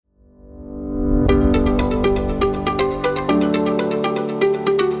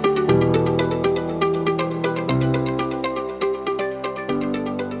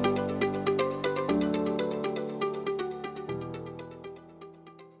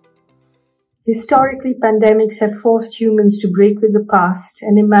Historically, pandemics have forced humans to break with the past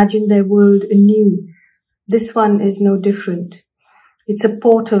and imagine their world anew. This one is no different. It's a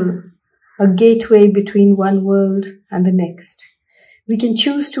portal, a gateway between one world and the next. We can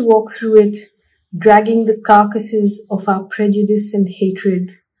choose to walk through it, dragging the carcasses of our prejudice and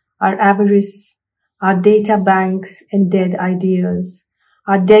hatred, our avarice, our data banks and dead ideas,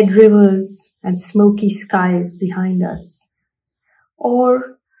 our dead rivers and smoky skies behind us.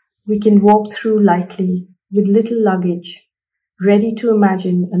 Or we can walk through lightly with little luggage, ready to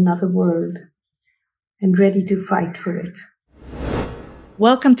imagine another world and ready to fight for it.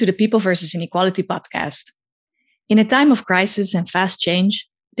 Welcome to the People versus Inequality podcast. In a time of crisis and fast change,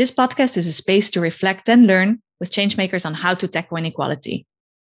 this podcast is a space to reflect and learn with changemakers on how to tackle inequality.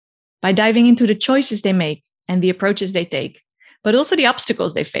 By diving into the choices they make and the approaches they take, but also the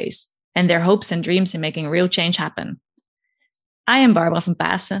obstacles they face and their hopes and dreams in making real change happen. I am Barbara van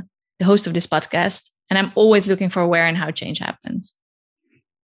Pasen, the host of this podcast, and I'm always looking for where and how change happens.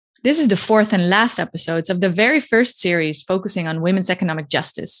 This is the fourth and last episode of the very first series focusing on women's economic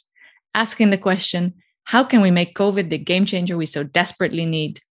justice, asking the question, how can we make COVID the game changer we so desperately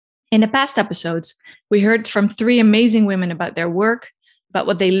need? In the past episodes, we heard from three amazing women about their work, about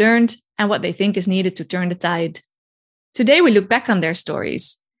what they learned, and what they think is needed to turn the tide. Today, we look back on their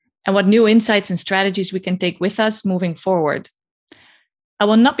stories and what new insights and strategies we can take with us moving forward. I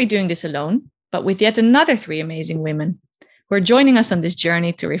will not be doing this alone, but with yet another three amazing women who are joining us on this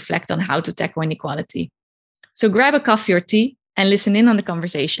journey to reflect on how to tackle inequality. So grab a coffee or tea and listen in on the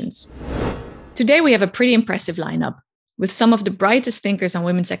conversations. Today, we have a pretty impressive lineup with some of the brightest thinkers on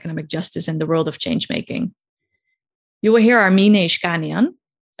women's economic justice and the world of changemaking. You will hear Armine Ishkanian,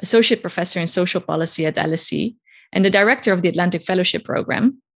 Associate Professor in Social Policy at LSE and the Director of the Atlantic Fellowship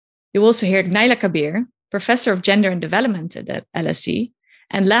Program. You will also hear Gnaila Kabir, Professor of Gender and Development at LSE.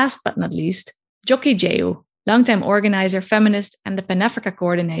 And last but not least, Joki Jehu, longtime organizer, feminist, and the Pan-Africa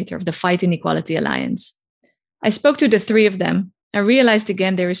coordinator of the Fight Inequality Alliance. I spoke to the three of them and realized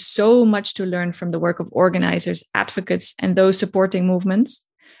again there is so much to learn from the work of organizers, advocates, and those supporting movements,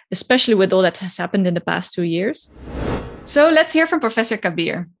 especially with all that has happened in the past 2 years. So let's hear from Professor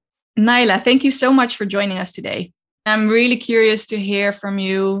Kabir. Gnaila, thank you so much for joining us today. I'm really curious to hear from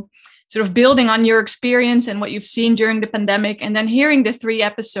you, sort of building on your experience and what you've seen during the pandemic, and then hearing the three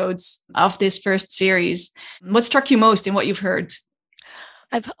episodes of this first series. What struck you most in what you've heard?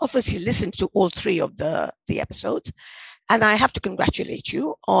 I've obviously listened to all three of the episodes, and I have to congratulate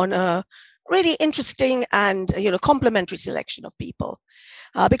you on a really interesting and complementary selection of people,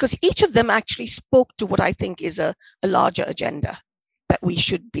 because each of them actually spoke to what I think is a larger agenda that we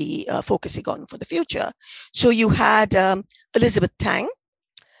should be focusing on for the future. So you had Elizabeth Tang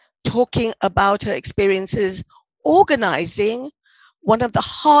talking about her experiences organizing one of the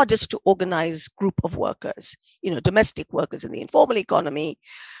hardest to organize group of workers, domestic workers in the informal economy,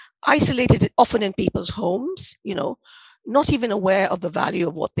 isolated often in people's homes, not even aware of the value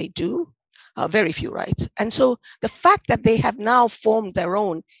of what they do, very few rights. And so the fact that they have now formed their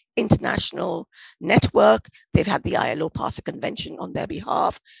own international network, they've had the ILO pass a convention on their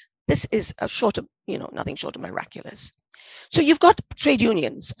behalf. This is nothing short of miraculous. So you've got trade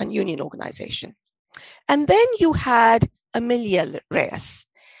unions and union organization. And then you had Amelia Reyes.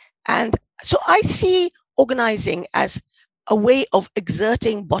 And so I see organizing as a way of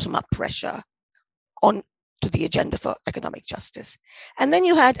exerting bottom-up pressure on to the agenda for economic justice. And then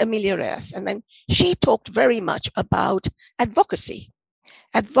you had Amelia Reyes, and then she talked very much about advocacy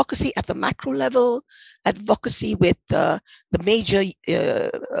at the macro level, advocacy with the major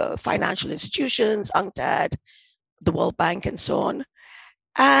financial institutions, UNCTAD, the World Bank, and so on.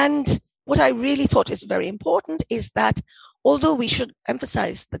 And what I really thought is very important is that although we should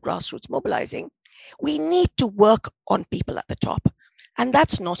emphasize the grassroots mobilizing, we need to work on people at the top. And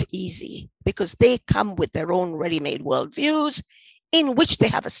that's not easy because they come with their own ready-made worldviews in which they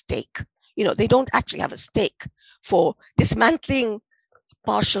have a stake. They don't actually have a stake for dismantling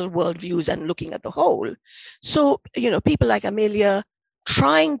partial worldviews and looking at the whole. So, people like Amelia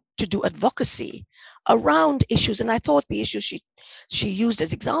trying to do advocacy around issues, and I thought the issues she used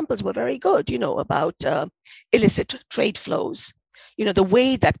as examples were very good, about illicit trade flows, the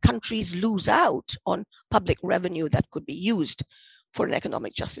way that countries lose out on public revenue that could be used for an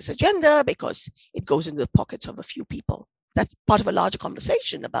economic justice agenda because it goes into the pockets of a few people. That's part of a larger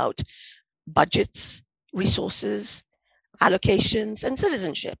conversation about budgets, resources, allocations, and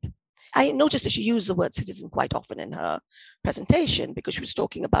citizenship. I noticed that she used the word citizen quite often in her presentation because she was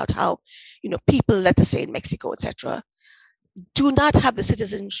talking about how, people, let us say in Mexico, etc., do not have the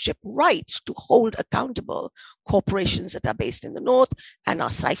citizenship rights to hold accountable corporations that are based in the north and are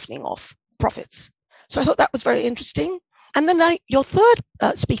siphoning off profits. So I thought that was very interesting. And then your third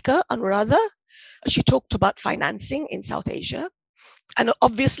speaker, Anuradha, she talked about financing in South Asia. And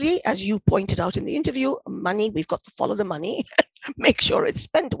obviously, as you pointed out in the interview, money, we've got to follow the money, make sure it's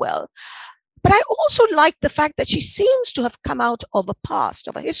spent well. But I also like the fact that she seems to have come out of a past,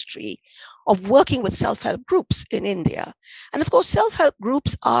 of a history of working with self-help groups in India. And of course, self-help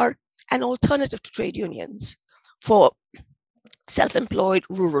groups are an alternative to trade unions for self-employed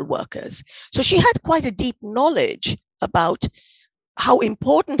rural workers. So she had quite a deep knowledge about how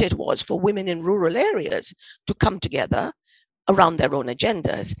important it was for women in rural areas to come together around their own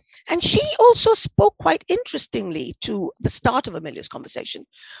agendas. And she also spoke quite interestingly to the start of Amelia's conversation,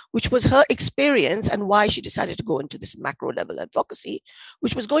 which was her experience and why she decided to go into this macro level advocacy,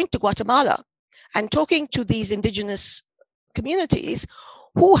 which was going to Guatemala and talking to these indigenous communities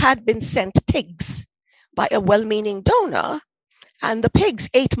who had been sent pigs by a well-meaning donor, and the pigs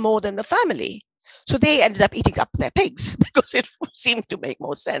ate more than the family. So they ended up eating up their pigs because it seemed to make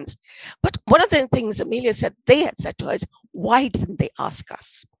more sense. But one of the things Amelia said they had said to her is, why didn't they ask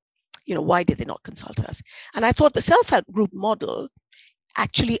us? Why did they not consult us? And I thought the self-help group model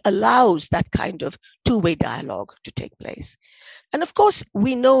actually allows that kind of two-way dialogue to take place. And of course,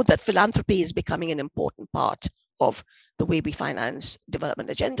 we know that philanthropy is becoming an important part of the way we finance development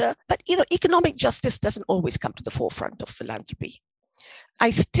agenda. But, economic justice doesn't always come to the forefront of philanthropy. I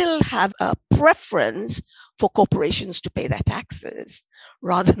still have a preference for corporations to pay their taxes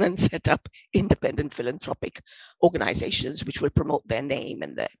rather than set up independent philanthropic organizations which will promote their name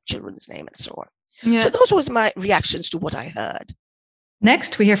and their children's name and so on. Yeah. So those were my reactions to what I heard.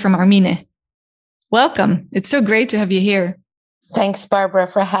 Next, we hear from Armine. Welcome. It's so great to have you here. Thanks,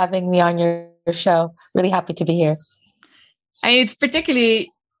 Barbara, for having me on your show. Really happy to be here. It's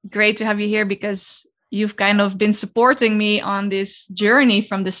particularly great to have you here because you've kind of been supporting me on this journey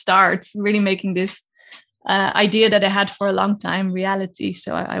from the start, really making this idea that I had for a long time reality.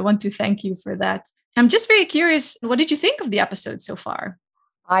 So I want to thank you for that. I'm just very curious, what did you think of the episode so far?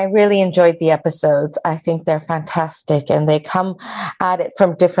 I really enjoyed the episodes. I think they're fantastic and they come at it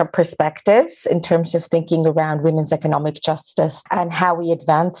from different perspectives in terms of thinking around women's economic justice and how we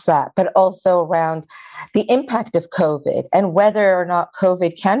advance that, but also around the impact of COVID and whether or not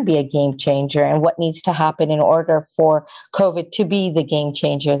COVID can be a game changer and what needs to happen in order for COVID to be the game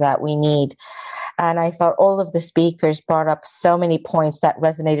changer that we need. And I thought all of the speakers brought up so many points that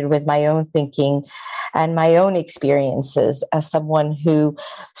resonated with my own thinking and my own experiences as someone who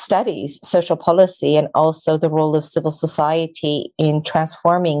studies social policy and also the role of civil society in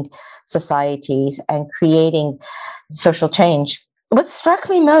transforming societies and creating social change. What struck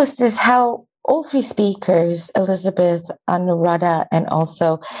me most is how all three speakers, Elizabeth, Anuradha, and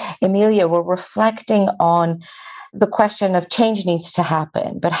also Amelia, were reflecting on the question of change needs to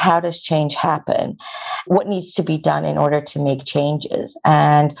happen, but how does change happen? What needs to be done in order to make changes?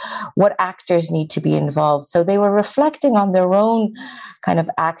 And what actors need to be involved? So they were reflecting on their own kind of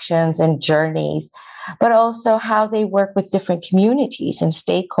actions and journeys, but also how they work with different communities and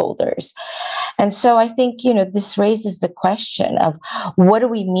stakeholders. And so I think, this raises the question of what do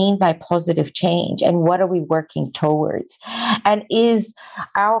we mean by positive change and what are we working towards? And is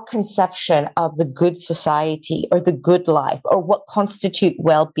our conception of the good society or the good life or what constitutes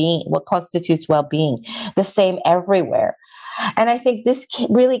well-being the same everywhere? And I think this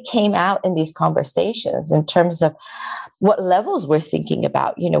really came out in these conversations in terms of what levels we're thinking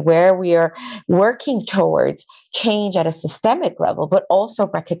about, where we are working towards change at a systemic level, but also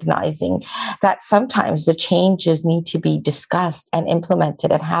recognizing that sometimes the changes need to be discussed and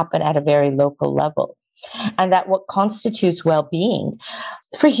implemented and happen at a very local level. And that what constitutes well-being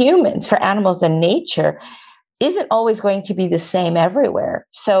for humans, for animals and nature, isn't always going to be the same everywhere.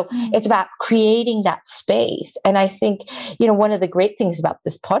 So it's about creating that space. And I think, one of the great things about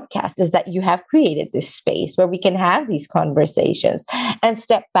this podcast is that you have created this space where we can have these conversations and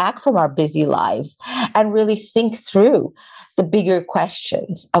step back from our busy lives and really think through the bigger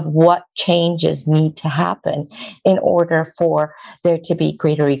questions of what changes need to happen in order for there to be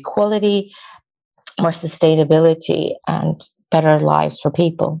greater equality, more sustainability, and better lives for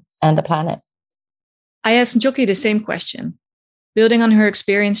people and the planet. I asked Njoki the same question. Building on her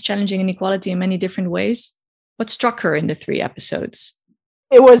experience challenging inequality in many different ways, what struck her in the 3 episodes?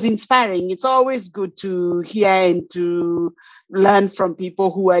 It was inspiring. It's always good to hear and to learn from people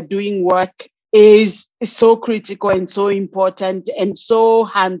who are doing work is so critical and so important and so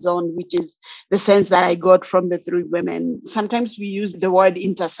hands-on, which is the sense that I got from the 3 women. Sometimes we use the word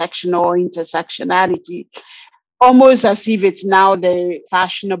intersectional or intersectionality almost as if it's now the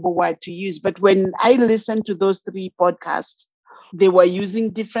fashionable word to use. But when I listened to those 3 podcasts, They were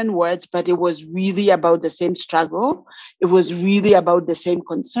using different words, but it was really about the same struggle. It was really about the same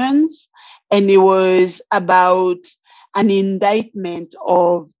concerns. And it was about an indictment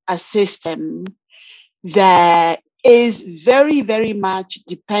of a system that is very, very much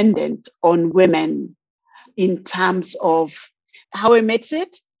dependent on women in terms of how it makes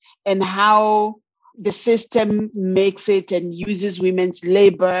it and how the system makes it and uses women's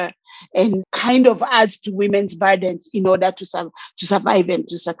labor and kind of adds to women's burdens in order to survive and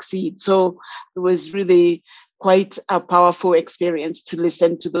to succeed. So it was really quite a powerful experience to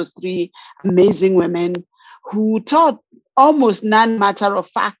listen to those three amazing women who taught almost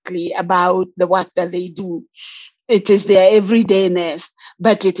non-matter-of-factly about the work that they do. It is their everydayness,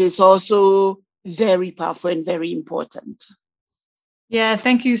 but it is also very powerful and very important. Yeah,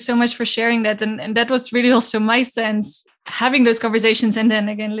 thank you so much for sharing that. And that was really also my sense, having those conversations and then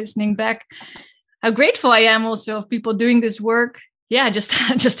again listening back, how grateful I am also of people doing this work. Yeah,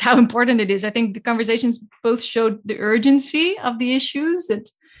 just how important it is. I think the conversations both showed the urgency of the issues that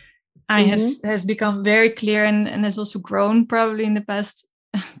has become very clear and has also grown probably in the past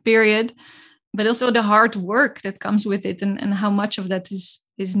period, but also the hard work that comes with it and how much of that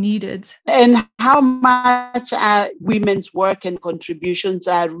is needed. And how much women's work and contributions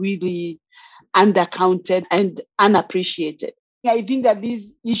are really undercounted and unappreciated. I think that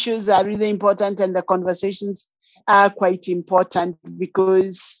these issues are really important and the conversations are quite important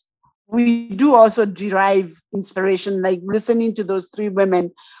because we do also derive inspiration, like listening to those three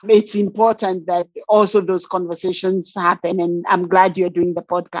women. It's important that also those conversations happen. And I'm glad you're doing the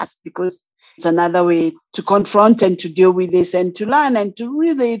podcast because it's another way to confront and to deal with this and to learn and to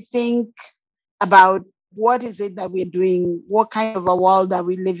really think about what is it that we're doing, what kind of a world are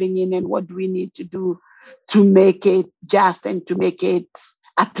we living in, and what do we need to do to make it just and to make it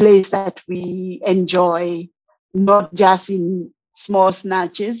a place that we enjoy, not just in small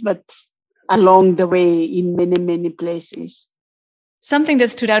snatches, but along the way in many, many places. Something that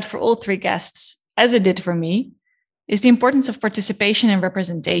stood out for all three guests, as it did for me, is the importance of participation and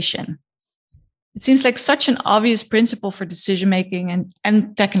representation. It seems like such an obvious principle for decision-making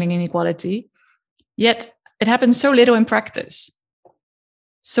and tackling inequality, yet it happens so little in practice.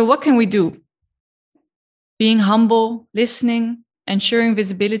 So what can we do? Being humble, listening, ensuring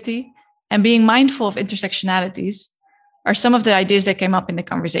visibility, and being mindful of intersectionalities are some of the ideas that came up in the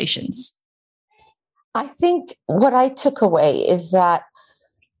conversations. I think what I took away is that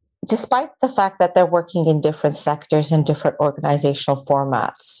despite the fact that they're working in different sectors and different organizational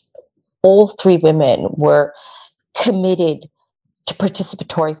formats, all three women were committed to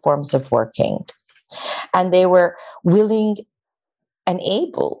participatory forms of working. And they were willing and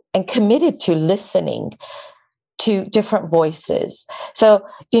able and committed to listening to different voices. So,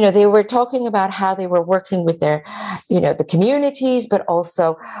 they were talking about how they were working with their, the communities, but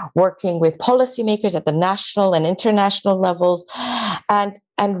also working with policymakers at the national and international levels, and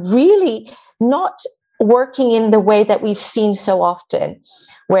really not working in the way that we've seen so often,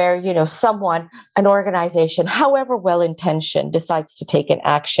 where, an organization, however well-intentioned, decides to take an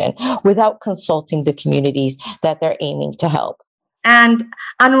action without consulting the communities that they're aiming to help. And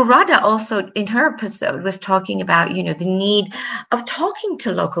Anuradha also in her episode was talking about, the need of talking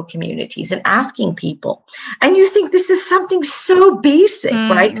to local communities and asking people. And you think this is something so basic,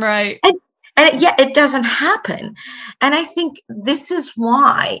 right? Right. And yet it doesn't happen. And I think this is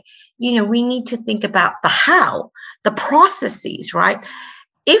why, we need to think about the how, the processes, right?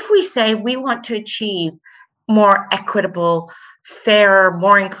 If we say we want to achieve more equitable, fairer,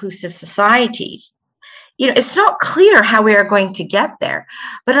 more inclusive societies, it's not clear how we are going to get there.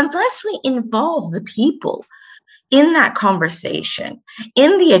 But unless we involve the people in that conversation,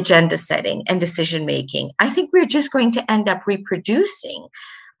 in the agenda setting and decision making, I think we're just going to end up reproducing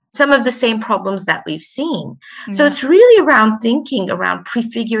some of the same problems that we've seen. Mm-hmm. So it's really around thinking around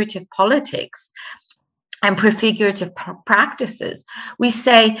prefigurative politics and prefigurative practices. We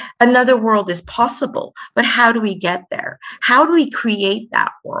say another world is possible, but how do we get there? How do we create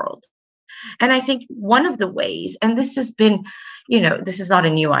that world? And I think one of the ways, and this has been, this is not a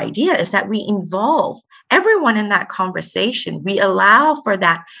new idea, is that we involve everyone in that conversation. We allow for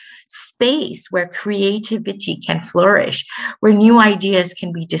that space where creativity can flourish, where new ideas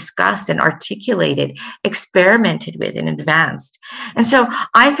can be discussed and articulated, experimented with and advanced. And so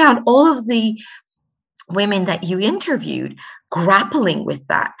I found all of the women that you interviewed grappling with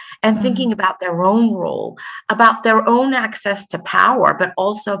that and thinking about their own role, about their own access to power, but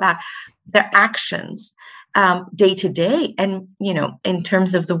also about their actions day to day and, in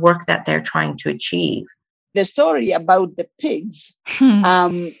terms of the work that they're trying to achieve. The story about the pigs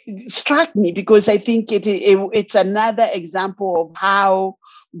struck me because I think it's another example of how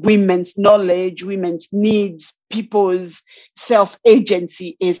women's knowledge, women's needs, people's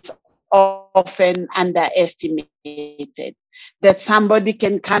self-agency is often underestimated. That somebody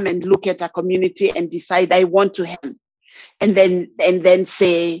can come and look at a community and decide, I want to help, and then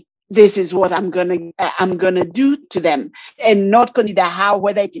say, this is what I'm gonna do to them, and not consider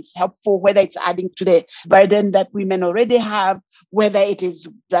whether it is helpful, whether it's adding to the burden that women already have, whether it is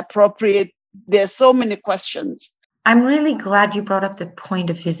appropriate. There's so many questions. I'm really glad you brought up the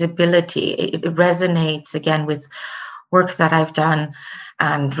point of visibility. It resonates again with work that I've done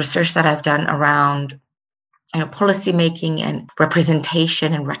and research that I've done around policy making and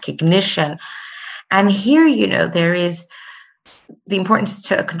representation and recognition. And here, there is the importance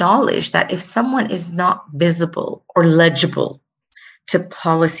to acknowledge that if someone is not visible or legible to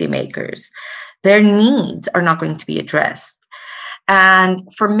policymakers, their needs are not going to be addressed. And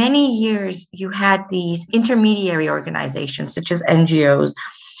for many years, you had these intermediary organizations, such as NGOs,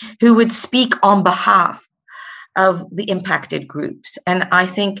 who would speak on behalf of the impacted groups. And I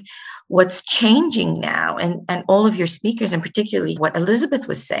think what's changing now, and all of your speakers, and particularly what Elizabeth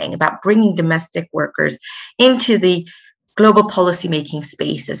was saying about bringing domestic workers into the global policymaking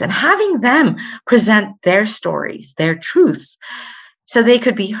spaces and having them present their stories, their truths, so they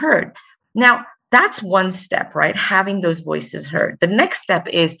could be heard. Now, that's one step, right? Having those voices heard. The next step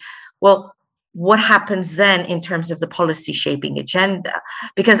is, well, what happens then in terms of the policy shaping agenda?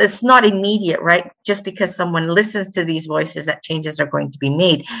 Because it's not immediate, right? Just because someone listens to these voices, that changes are going to be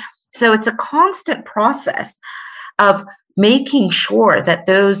made. So it's a constant process of making sure that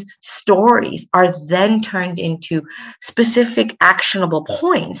those stories are then turned into specific actionable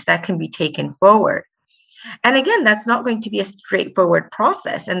points that can be taken forward. And again, that's not going to be a straightforward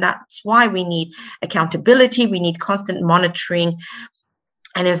process. And that's why we need accountability. We need constant monitoring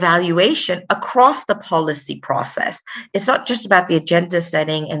and evaluation across the policy process. It's not just about the agenda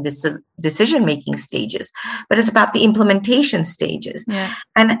setting and the decision-making stages, but it's about the implementation stages. Yeah.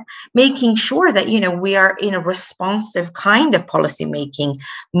 And making sure that, we are in a responsive kind of policymaking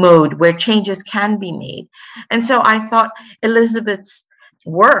mode where changes can be made. And so I thought Elizabeth's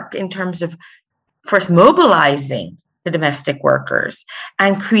work in terms of first mobilizing the domestic workers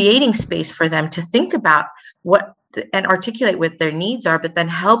and creating space for them to think about what and articulate what their needs are, but then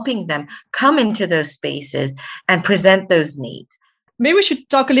helping them come into those spaces and present those needs. Maybe we should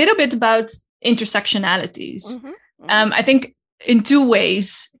talk a little bit about intersectionalities. Mm-hmm. I think in two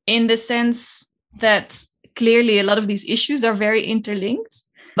ways, in the sense that clearly a lot of these issues are very interlinked,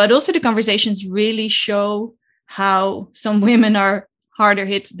 but also the conversations really show how some women are harder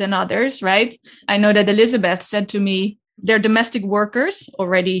hit than others, right? I know that Elizabeth said to me, they're domestic workers,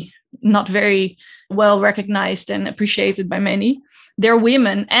 already not very well recognized and appreciated by many. They're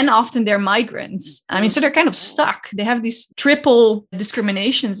women and often they're migrants. I mean, so they're kind of stuck. They have these triple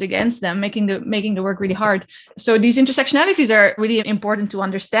discriminations against them, making the work really hard. So these intersectionalities are really important to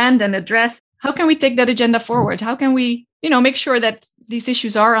understand and address. How can we take that agenda forward? How can we, make sure that these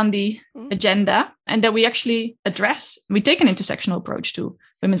issues are on the agenda and that we actually we take an intersectional approach to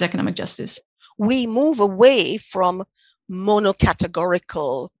women's economic justice? We move away from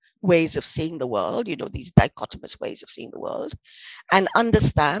monocategorical ways of seeing the world, these dichotomous ways of seeing the world, and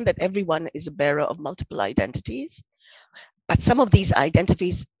understand that everyone is a bearer of multiple identities. But some of these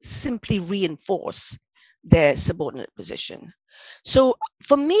identities simply reinforce their subordinate position. So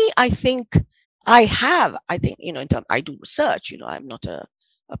for me, I do research, I'm not a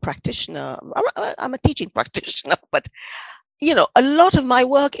practitioner, I'm a teaching practitioner, but, a lot of my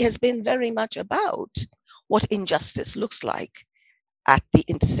work has been very much about what injustice looks like at the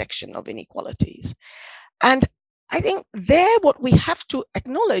intersection of inequalities. And I think there what we have to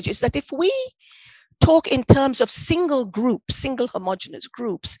acknowledge is that if we talk in terms of single homogeneous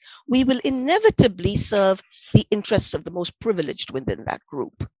groups, we will inevitably serve the interests of the most privileged within that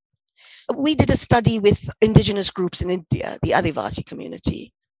group. We did a study with indigenous groups in India, the Adivasi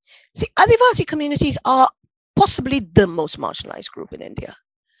community. See, Adivasi communities are possibly the most marginalized group in India,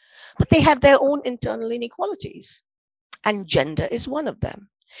 but they have their own internal inequalities. And gender is one of them.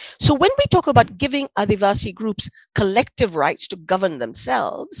 So when we talk about giving Adivasi groups collective rights to govern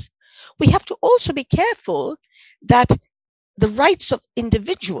themselves, we have to also be careful that the rights of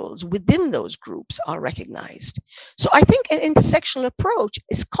individuals within those groups are recognized. So I think an intersectional approach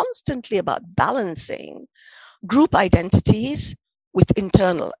is constantly about balancing group identities with the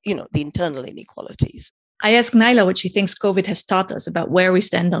internal inequalities. I asked Naila what she thinks COVID has taught us about where we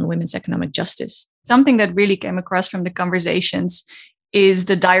stand on women's economic justice. Something that really came across from the conversations is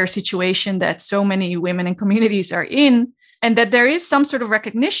the dire situation that so many women and communities are in, and that there is some sort of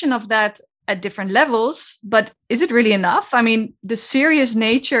recognition of that at different levels. But is it really enough? I mean, the serious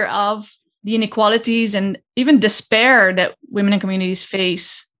nature of the inequalities and even despair that women and communities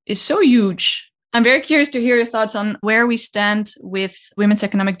face is so huge. I'm very curious to hear your thoughts on where we stand with women's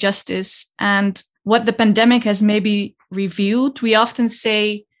economic justice and what the pandemic has maybe revealed. We often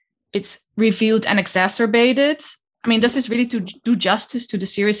say it's revealed and exacerbated. I mean, does this really do justice to the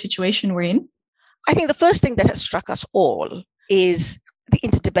serious situation we're in? I think the first thing that has struck us all is the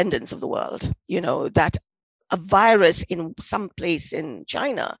interdependence of the world. You know, that a virus in some place in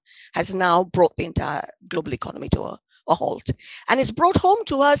China has now brought the entire global economy to a halt. And it's brought home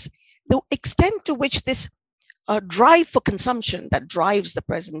to us the extent to which this drive for consumption that drives the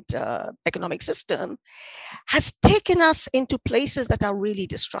present economic system has taken us into places that are really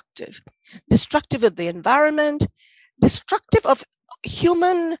destructive of the environment, destructive of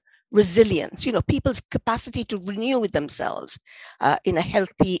human resilience, you know, people's capacity to renew themselves in a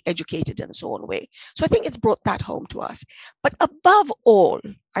healthy, educated, and so on way. So I think it's brought that home to us. But above all,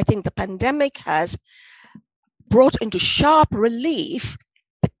 I think the pandemic has brought into sharp relief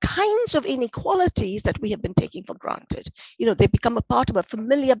the kinds of inequalities that we have been taking for granted. You know, they become a part of a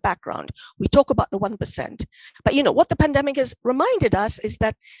familiar background. We talk about the 1%. But, you know, what the pandemic has reminded us is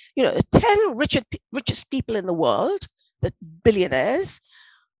that, you know, the 10 richest people in the world, the billionaires,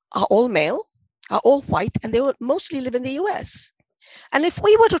 are all male, are all white, and they will mostly live in the US. And if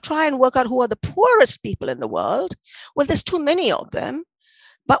we were to try and work out who are the poorest people in the world, well, there's too many of them.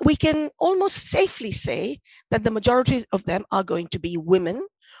 But we can almost safely say that the majority of them are going to be women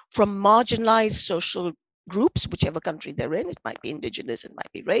from marginalized social groups, whichever country they're in. It might be indigenous, it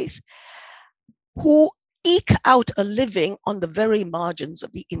might be race, who eke out a living on the very margins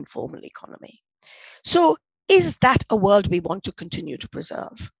of the informal economy. So is that a world we want to continue to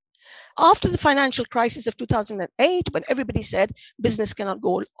preserve? After the financial crisis of 2008, when everybody said business cannot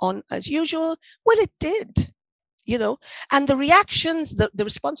go on as usual, well, it did. You know, and the reactions, the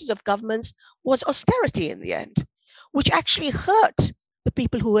responses of governments was austerity in the end, which actually hurt the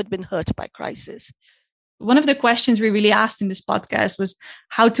people who had been hurt by crisis. One of the questions we really asked in this podcast was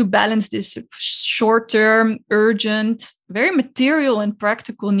how to balance this short-term, urgent, very material and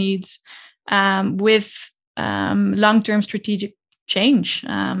practical needs with long-term strategic change,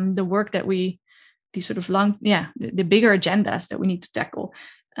 the work that the bigger agendas that we need to tackle.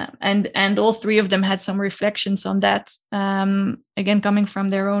 And all three of them had some reflections on that, again, coming from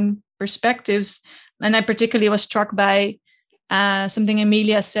their own perspectives. And I particularly was struck by something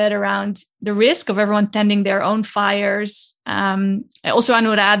Emilia said around the risk of everyone tending their own fires. Also,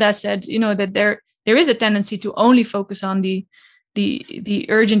 Anuradha said, you know, that there is a tendency to only focus on the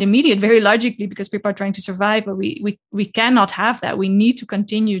urgent, immediate, very logically, because people are trying to survive. But we cannot have that. We need to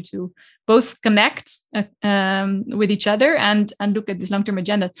continue to both connect with each other and look at this long-term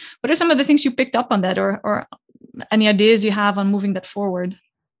agenda. What are some of the things you picked up on that, or any ideas you have on moving that forward?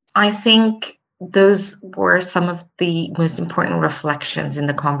 I think those were some of the most important reflections in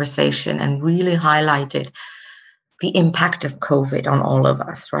the conversation and really highlighted the impact of COVID on all of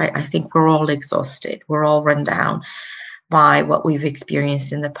us, right? I think we're all exhausted. We're all run down by what we've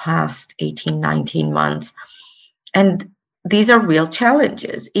experienced in the past 18, 19 months. And these are real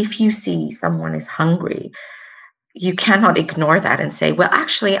challenges. If you see someone is hungry, you cannot ignore that and say, well,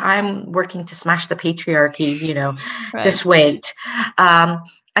 actually, I'm working to smash the patriarchy, you know, right. Just wait.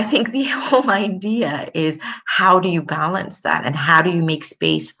 I think the whole idea is, how do you balance that? And how do you make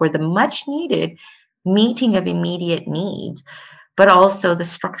space for the much needed meeting of immediate needs, but also the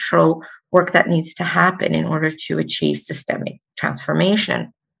structural work that needs to happen in order to achieve systemic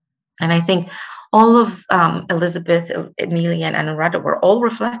transformation? And I think all of Elizabeth, Emilia, and Anuradha were all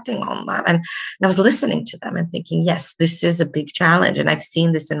reflecting on that. And I was listening to them and thinking, yes, this is a big challenge. And I've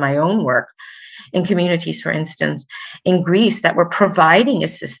seen this in my own work in communities, for instance, in Greece, that were providing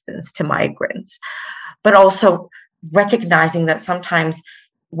assistance to migrants, but also recognizing that sometimes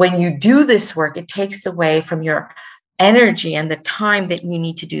when you do this work, it takes away from your energy and the time that you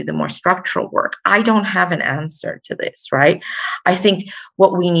need to do the more structural work. I don't have an answer to this, right? I think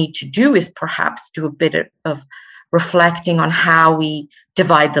what we need to do is perhaps do a bit of reflecting on how we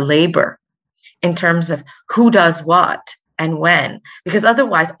divide the labor in terms of who does what and when, because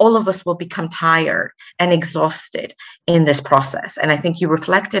otherwise all of us will become tired and exhausted in this process. And I think you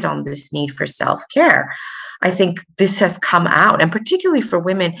reflected on this need for self-care. I think this has come out, and particularly for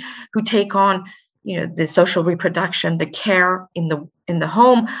women who take on, you know, the social reproduction, the care in the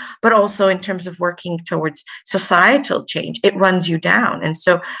home, but also in terms of working towards societal change, it runs you down. And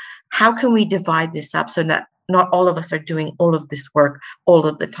so how can we divide this up so that not all of us are doing all of this work all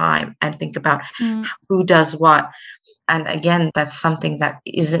of the time, and think about who does what. And again, that's something that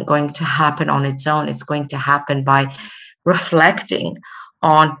isn't going to happen on its own. It's going to happen by reflecting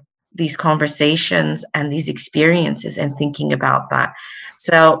on these conversations and these experiences and thinking about that.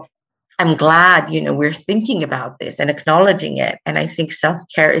 So I'm glad, we're thinking about this and acknowledging it. And I think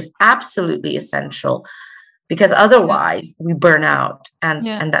self-care is absolutely essential, because otherwise we burn out, and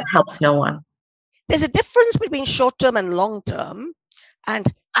that helps no one. There's a difference between short-term and long-term, and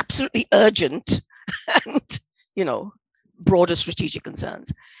absolutely urgent and, broader strategic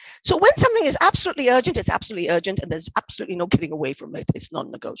concerns. So when something is absolutely urgent, it's absolutely urgent, and there's absolutely no getting away from it. It's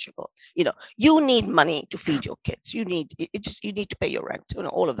non-negotiable. You need money to feed your kids. You need to pay your rent.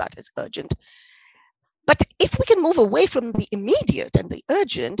 All of that is urgent. But if we can move away from the immediate and the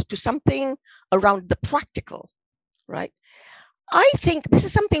urgent to something around the practical, right? I think this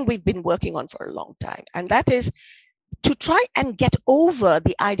is something we've been working on for a long time, and that is to try and get over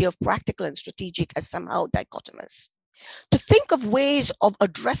the idea of practical and strategic as somehow dichotomous. To think of ways of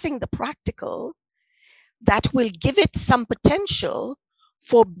addressing the practical that will give it some potential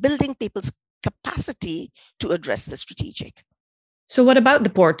for building people's capacity to address the strategic. So what about the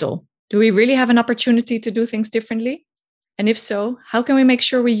portal? Do we really have an opportunity to do things differently? And if so, how can we make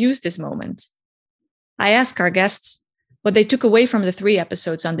sure we use this moment? I asked our guests what they took away from the 3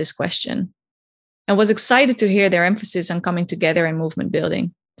 episodes on this question, and was excited to hear their emphasis on coming together and movement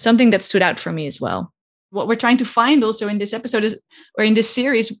building, something that stood out for me as well. What we're trying to find also in this episode is, or in this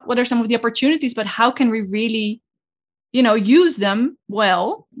series, what are some of the opportunities, but how can we really, use them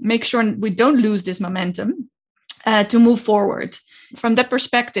well, make sure we don't lose this momentum to move forward. From that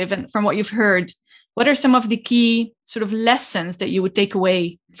perspective, and from what you've heard, what are some of the key sort of lessons that you would take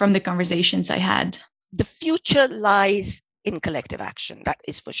away from the conversations I had? The future lies in collective action, that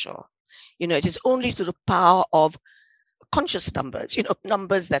is for sure. It is only through the power of conscious numbers,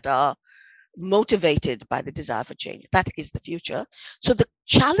 numbers that are motivated by the desire for change. That is the future. So the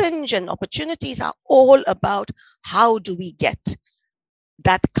challenge and opportunities are all about how do we get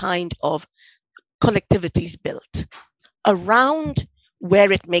that kind of collectivities built around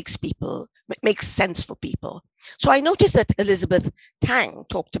where it makes sense for people. So I noticed that Elizabeth Tang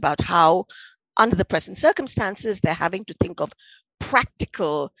talked about how under the present circumstances, they're having to think of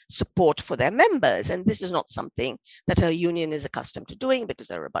practical support for their members. And this is not something that her union is accustomed to doing because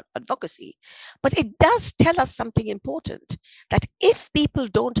they're about advocacy. But it does tell us something important, that if people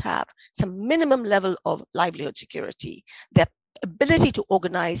don't have some minimum level of livelihood security, their ability to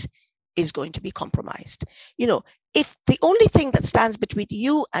organize is going to be compromised. If the only thing that stands between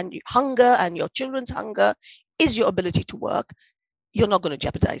you and hunger and your children's hunger is your ability to work, you're not going to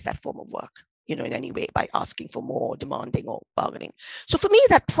jeopardize that form of work, in any way by asking for more, demanding or bargaining. So for me,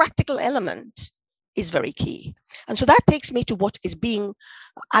 that practical element is very key. And so that takes me to what is being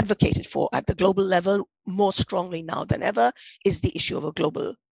advocated for at the global level more strongly now than ever, is the issue of a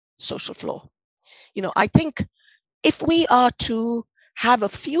global social floor. I think if we are to have a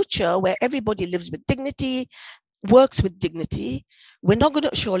future where everybody lives with dignity, works with dignity, we're not going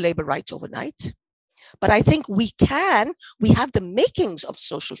to assure labor rights overnight. But I think we have the makings of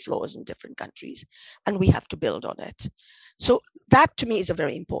social floors in different countries, and we have to build on it. So that to me is a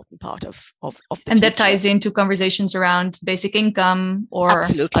very important part of the And future. that ties into conversations around basic income or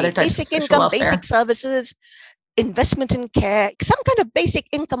Absolutely. other types Basic of social income, welfare. basic services, investment in care. Some kind of basic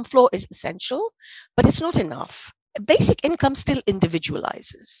income floor is essential, but it's not enough. Basic income still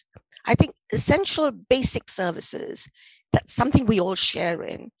individualizes. I think essential basic services, that's something we all share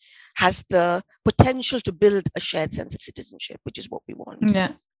in, has the potential to build a shared sense of citizenship, which is what we want.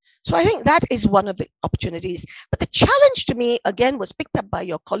 Yeah. So I think that is one of the opportunities. But the challenge to me, again, was picked up by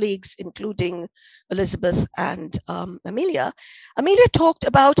your colleagues, including Elizabeth and Amelia. Amelia talked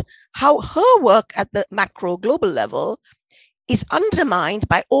about how her work at the macro global level is undermined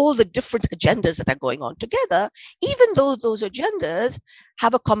by all the different agendas that are going on together, even though those agendas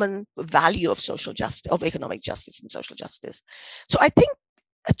have a common value of social justice, of economic justice and social justice. So I think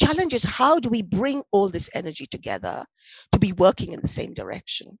a challenge is, how do we bring all this energy together to be working in the same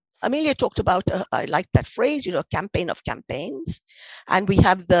direction? Amelia talked about, I like that phrase, campaign of campaigns. And we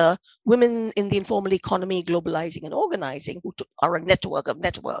have the women in the informal economy globalizing and organizing, who are a network of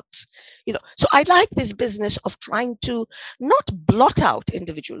networks. So I like this business of trying to not blot out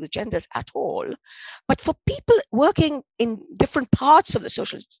individual agendas at all, but for people working in different parts of the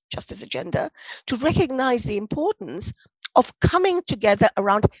social justice agenda to recognize the importance of coming together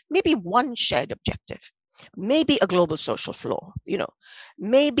around maybe one shared objective. Maybe a global social floor,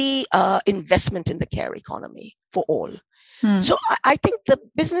 maybe investment in the care economy for all. So I think the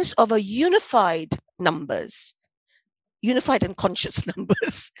business of a unified numbers. Unified and conscious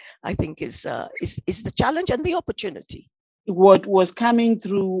numbers, I think, is the challenge and the opportunity. What was coming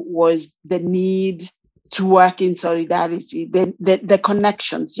through was the need to work in solidarity, the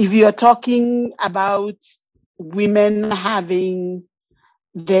connections. If you're talking about women having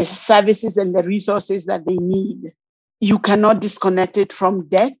the services and the resources that they need, you cannot disconnect it from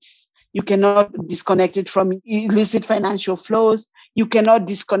debts. You cannot disconnect it from illicit financial flows. You cannot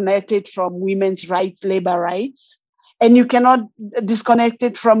disconnect it from women's rights, labor rights. And you cannot disconnect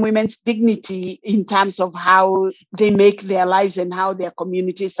it from women's dignity in terms of how they make their lives and how their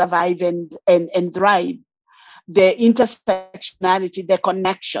communities survive and thrive. The intersectionality, the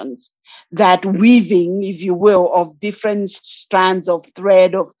connections, that weaving, if you will, of different strands of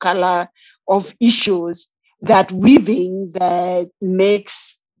thread, of color, of issues, that weaving that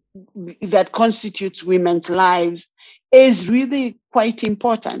constitutes women's lives is really quite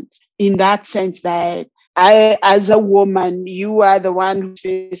important in that sense that as a woman, you are the one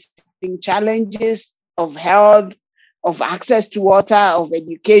who's facing challenges of health, of access to water, of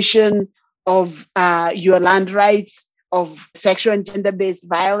education, of your land rights, of sexual and gender-based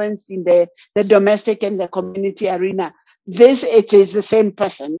violence in the domestic and the community arena. It is the same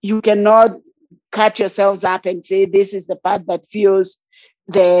person. You cannot cut yourselves up and say, this is the part that feels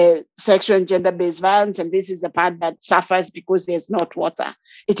the sexual and gender-based violence, and this is the part that suffers because there's not water.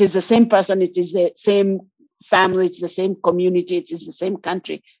 It is the same person, it is the same family, it's the same community, it is the same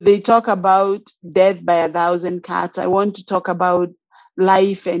country. They talk about death by 1,000 cuts. I want to talk about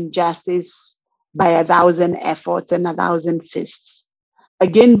life and justice by 1,000 efforts and 1,000 fists.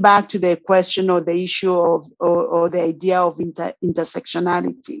 Again, back to the question or the issue of or the idea of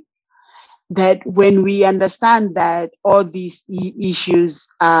intersectionality. That when we understand that all these issues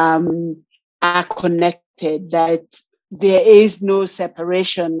are connected, that there is no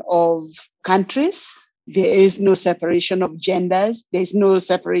separation of countries, there is no separation of genders, there's no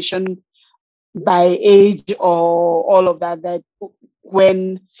separation by age or all of that, that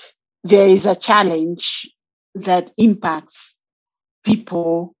when there is a challenge that impacts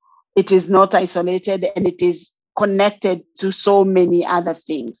people, it is not isolated and it is connected to so many other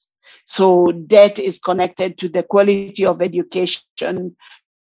things. So debt is connected to the quality of education,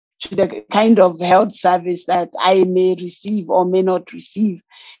 to the kind of health service that I may receive or may not receive.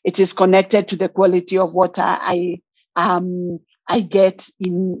 It is connected to the quality of water I get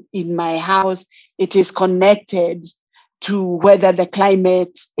in my house. It is connected to whether the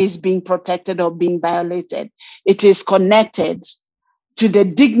climate is being protected or being violated. It is connected to the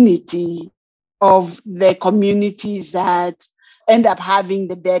dignity of the communities that end up having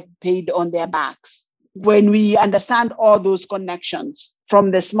the debt paid on their backs. When we understand all those connections,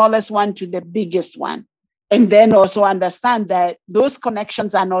 from the smallest one to the biggest one, and then also understand that those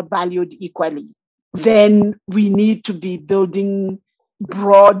connections are not valued equally, then we need to be building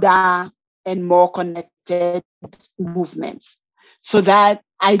broader and more connected movements so that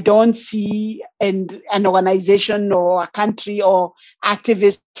I don't see an organization or a country or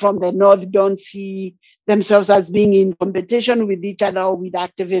activists from the North don't see themselves as being in competition with each other or with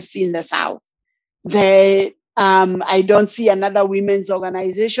activists in the South. I don't see another women's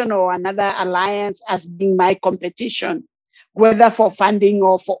organization or another alliance as being my competition, whether for funding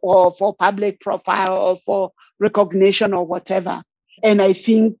or for public profile or for recognition or whatever. And I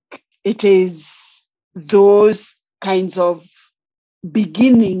think it is those kinds of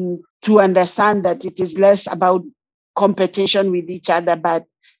beginning to understand that it is less about competition with each other, but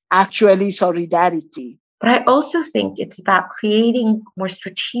actually solidarity. But I also think it's about creating more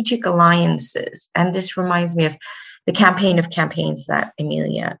strategic alliances. And this reminds me of the campaign of campaigns that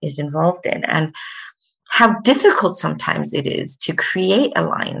Emilia is involved in, and how difficult sometimes it is to create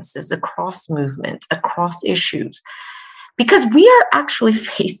alliances across movements, across issues, because we are actually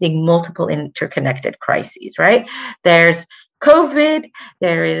facing multiple interconnected crises, right? There's COVID,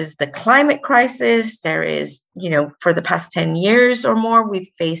 there is the climate crisis, there is, for the past 10 years or more, we've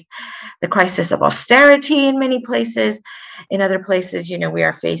faced the crisis of austerity in many places. In other places, we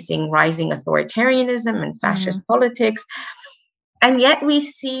are facing rising authoritarianism and fascist politics. And yet we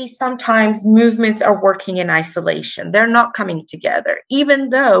see sometimes movements are working in isolation. They're not coming together, even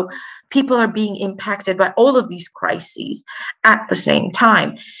though people are being impacted by all of these crises at the same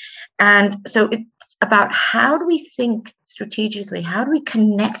time. And so it's about how do we think strategically? How do we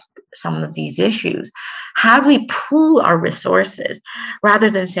connect some of these issues? How do we pool our resources rather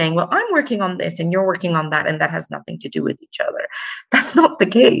than saying, well, I'm working on this and you're working on that, and that has nothing to do with each other? That's not the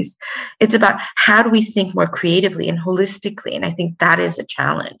case. It's about how do we think more creatively and holistically? And I think that is a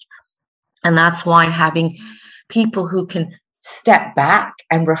challenge. And that's why having people who can step back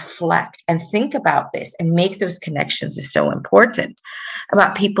and reflect and think about this and make those connections is so important,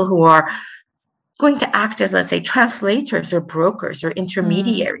 about people who are going to act as, let's say, translators or brokers or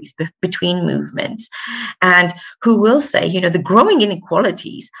intermediaries between movements, and who will say, the growing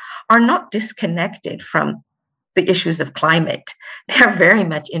inequalities are not disconnected from the issues of climate. They're very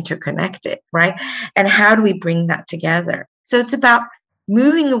much interconnected, right? And how do we bring that together? So it's about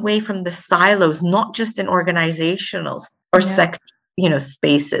moving away from the silos, not just in organizational or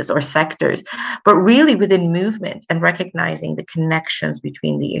spaces or sectors, but really within movements, and recognizing the connections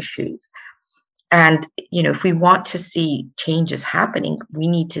between the issues. And, if we want to see changes happening, we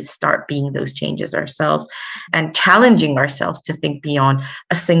need to start being those changes ourselves and challenging ourselves to think beyond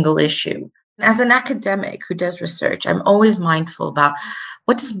a single issue. As an academic who does research, I'm always mindful about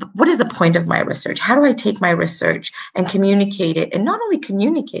what is the point of my research? How do I take my research and communicate it? And not only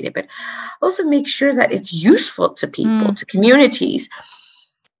communicate it, but also make sure that it's useful to people, to communities.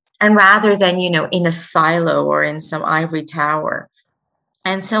 And rather than, in a silo or in some ivory tower.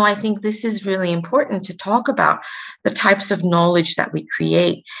 And so I think this is really important to talk about the types of knowledge that we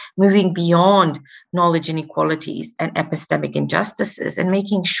create, moving beyond knowledge inequalities and epistemic injustices, and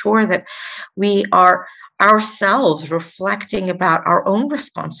making sure that we are ourselves reflecting about our own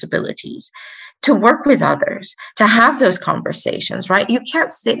responsibilities to work with others, to have those conversations, right? You can't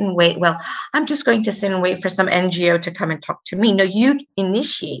sit and wait. Well, I'm just going to sit and wait for some NGO to come and talk to me. No, you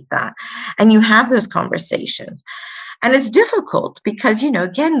initiate that and you have those conversations. And it's difficult because,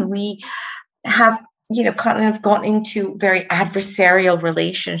 again, we have, kind of gone into very adversarial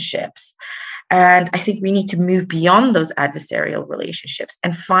relationships. And I think we need to move beyond those adversarial relationships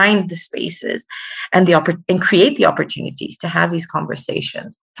and find the spaces and create the opportunities to have these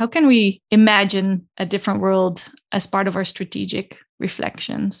conversations. How can we imagine a different world as part of our strategic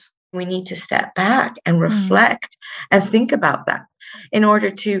reflections? We need to step back and reflect and think about that in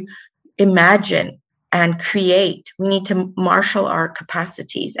order to imagine and create. We need to marshal our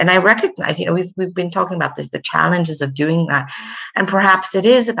capacities. And I recognize, we've been talking about this, the challenges of doing that. And perhaps it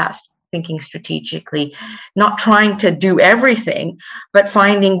is about thinking strategically, not trying to do everything, but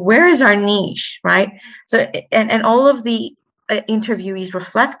finding where is our niche, right? So, and all of the interviewees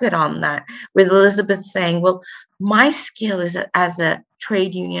reflected on that, with Elizabeth saying, well, my skill is as a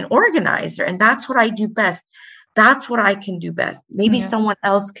trade union organizer, and that's what I do best. That's what I can do best. Maybe someone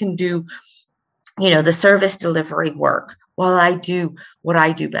else can do the service delivery work while I do what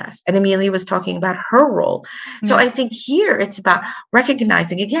I do best. And Amelia was talking about her role. So I think here it's about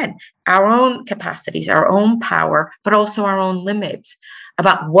recognizing, again, our own capacities, our own power, but also our own limits,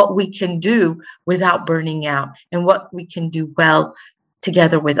 about what we can do without burning out and what we can do well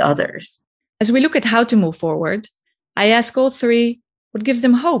together with others. As we look at how to move forward, I ask all three what gives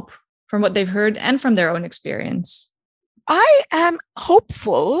them hope from what they've heard and from their own experience. I am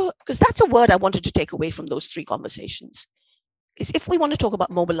hopeful, because that's a word I wanted to take away from those three conversations, is if we want to talk about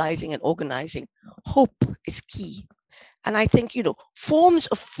mobilizing and organizing, hope is key. And I think, forms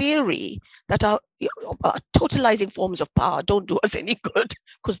of theory that are totalizing forms of power don't do us any good,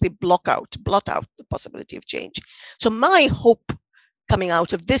 because they blot out the possibility of change. So my hope coming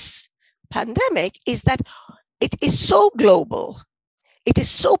out of this pandemic is that it is so global. It is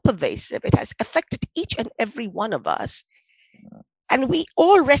so pervasive. It has affected each and every one of us. And we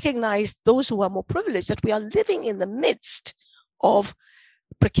all recognize, those who are more privileged, that we are living in the midst of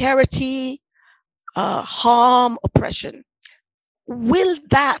precarity, harm, oppression. Will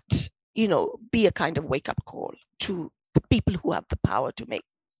that, be a kind of wake-up call to the people who have the power to make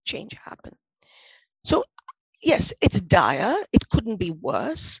change happen? So, yes, it's dire. It couldn't be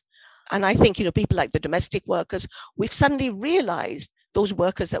worse. And I think, people like the domestic workers, we've suddenly realized those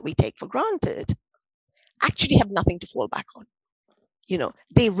workers that we take for granted actually have nothing to fall back on.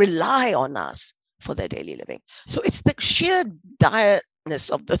 They rely on us for their daily living. So it's the sheer direness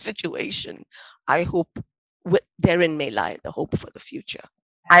of the situation. I hope therein may lie the hope for the future.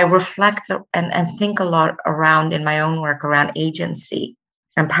 I reflect and think a lot around, in my own work, around agency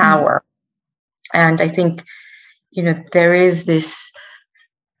and power. And I think, there is this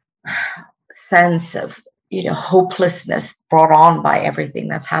sense of, hopelessness brought on by everything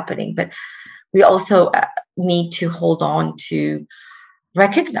that's happening. But we also need to hold on to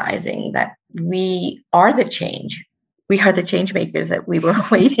recognizing that we are the change. We are the change makers that we were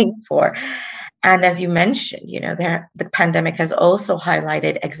waiting for. And as you mentioned, the pandemic has also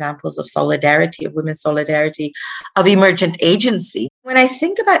highlighted examples of solidarity, of women's solidarity, of emergent agency. When I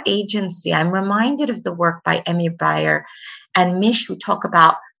think about agency, I'm reminded of the work by Emmy Bayer and Mish, who talk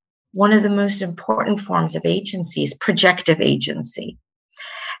about one of the most important forms of agency is projective agency.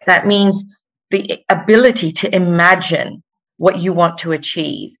 That means the ability to imagine, what you want to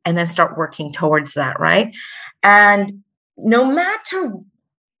achieve, and then start working towards that, right? And no matter,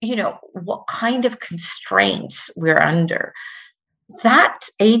 what kind of constraints we're under, that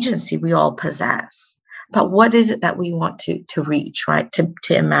agency we all possess. But what is it that we want to reach, right? To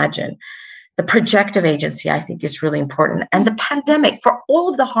imagine. The projective agency, I think, is really important. And the pandemic, for all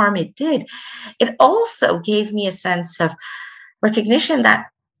of the harm it did, it also gave me a sense of recognition that,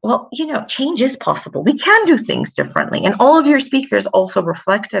 change is possible. We can do things differently. And all of your speakers also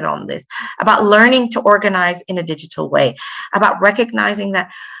reflected on this, about learning to organize in a digital way, about recognizing that,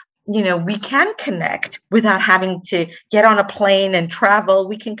 we can connect without having to get on a plane and travel.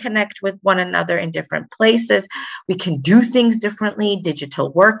 We can connect with one another in different places. We can do things differently,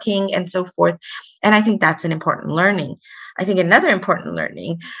 digital working and so forth. And I think that's an important learning. I think another important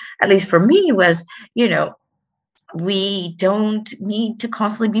learning, at least for me, was, we don't need to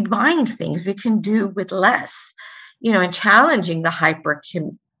constantly be buying things. We can do with less, and challenging the hyper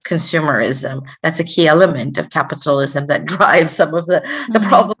consumerism. That's a key element of capitalism that drives some of the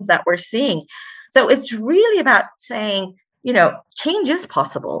problems that we're seeing. So it's really about saying, change is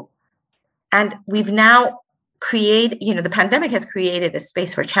possible. And we've now created, the pandemic has created a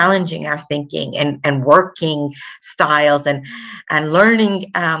space for challenging our thinking and working styles and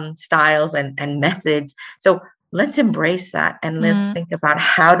learning styles and methods. So let's embrace that, and let's think about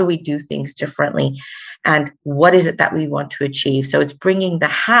how do we do things differently, and what is it that we want to achieve. So it's bringing the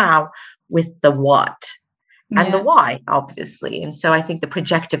how with the what and the why, obviously. And so I think the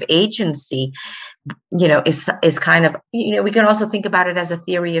projective agency, is kind of, we can also think about it as a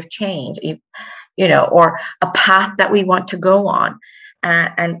theory of change, or a path that we want to go on,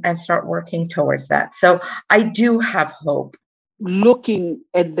 and start working towards that. So I do have hope. Looking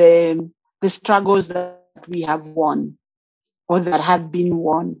at the struggles that we have won, or that have been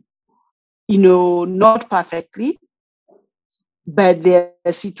won, not perfectly, but there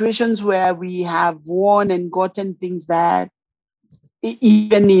are situations where we have won and gotten things that,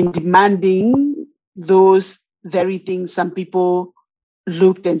 even in demanding those very things, some people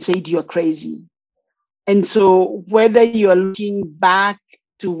looked and said, you're crazy. And so whether you're looking back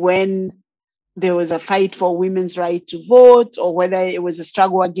to when there was a fight for women's right to vote, or whether it was a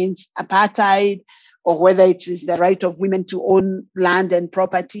struggle against apartheid, or whether it is the right of women to own land and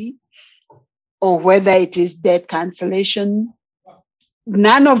property, or whether it is debt cancellation.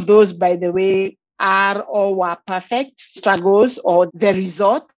 None of those, by the way, are or were perfect struggles, or the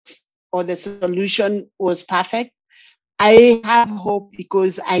result or the solution was perfect. I have hope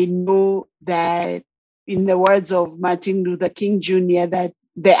because I know that, in the words of Martin Luther King Jr., that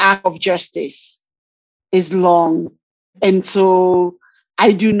the arc of justice is long. And so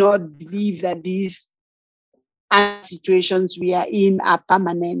I do not believe that these situations we are in are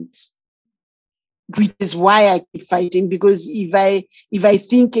permanent, which is why I keep fighting. Because if I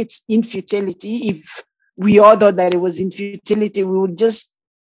think it's infutility, if we all thought that it was infutility, we would just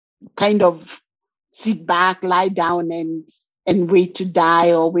kind of sit back, lie down, and wait to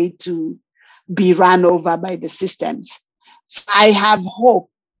die, or wait to be run over by the systems. So I have hope,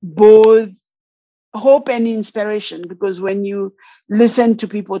 both hope and inspiration, because when you listen to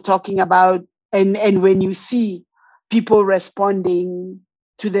people talking about, and when you see people responding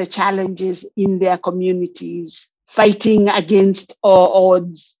to the challenges in their communities, fighting against all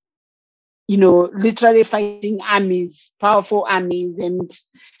odds, literally fighting armies, powerful armies,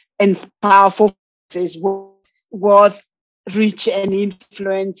 and powerful forces worth reach and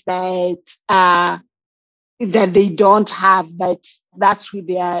influence that they don't have, but that's who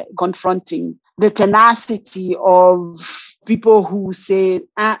they are confronting. The tenacity of people who say,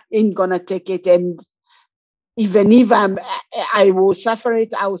 ain't gonna take it, and even if I will suffer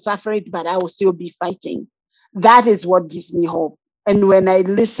it, but I will still be fighting. That is what gives me hope. And when I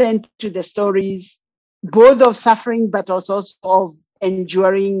listen to the stories, both of suffering, but also of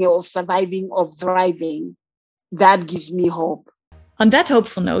enduring, of surviving, of thriving, that gives me hope. On that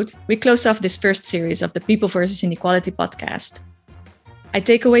hopeful note, we close off this first series of the People vs. Inequality podcast. I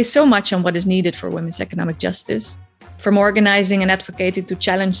take away so much on what is needed for women's economic justice, from organizing and advocating to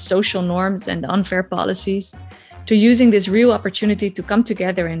challenge social norms and unfair policies, to using this real opportunity to come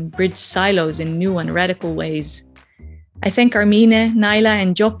together and bridge silos in new and radical ways. I thank Armine, Naila,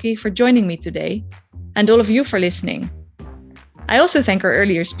 and Jockey for joining me today, and all of you for listening. I also thank our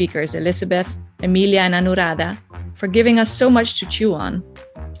earlier speakers, Elizabeth, Emilia, and Anuradha, for giving us so much to chew on,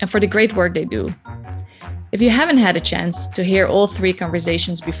 and for the great work they do. If you haven't had a chance to hear all three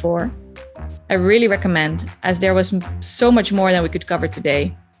conversations before, I really recommend, as there was so much more than we could cover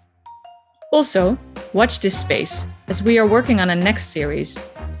today. Also, watch this space, as we are working on a next series,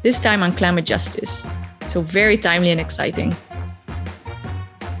 this time on climate justice. So very timely and exciting.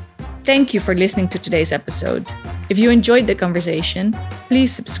 Thank you for listening to today's episode. If you enjoyed the conversation,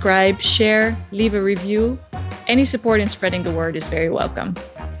 please subscribe, share, leave a review. Any support in spreading the word is very welcome.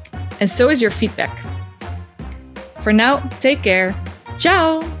 And so is your feedback. For now, take care.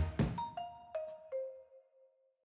 Ciao!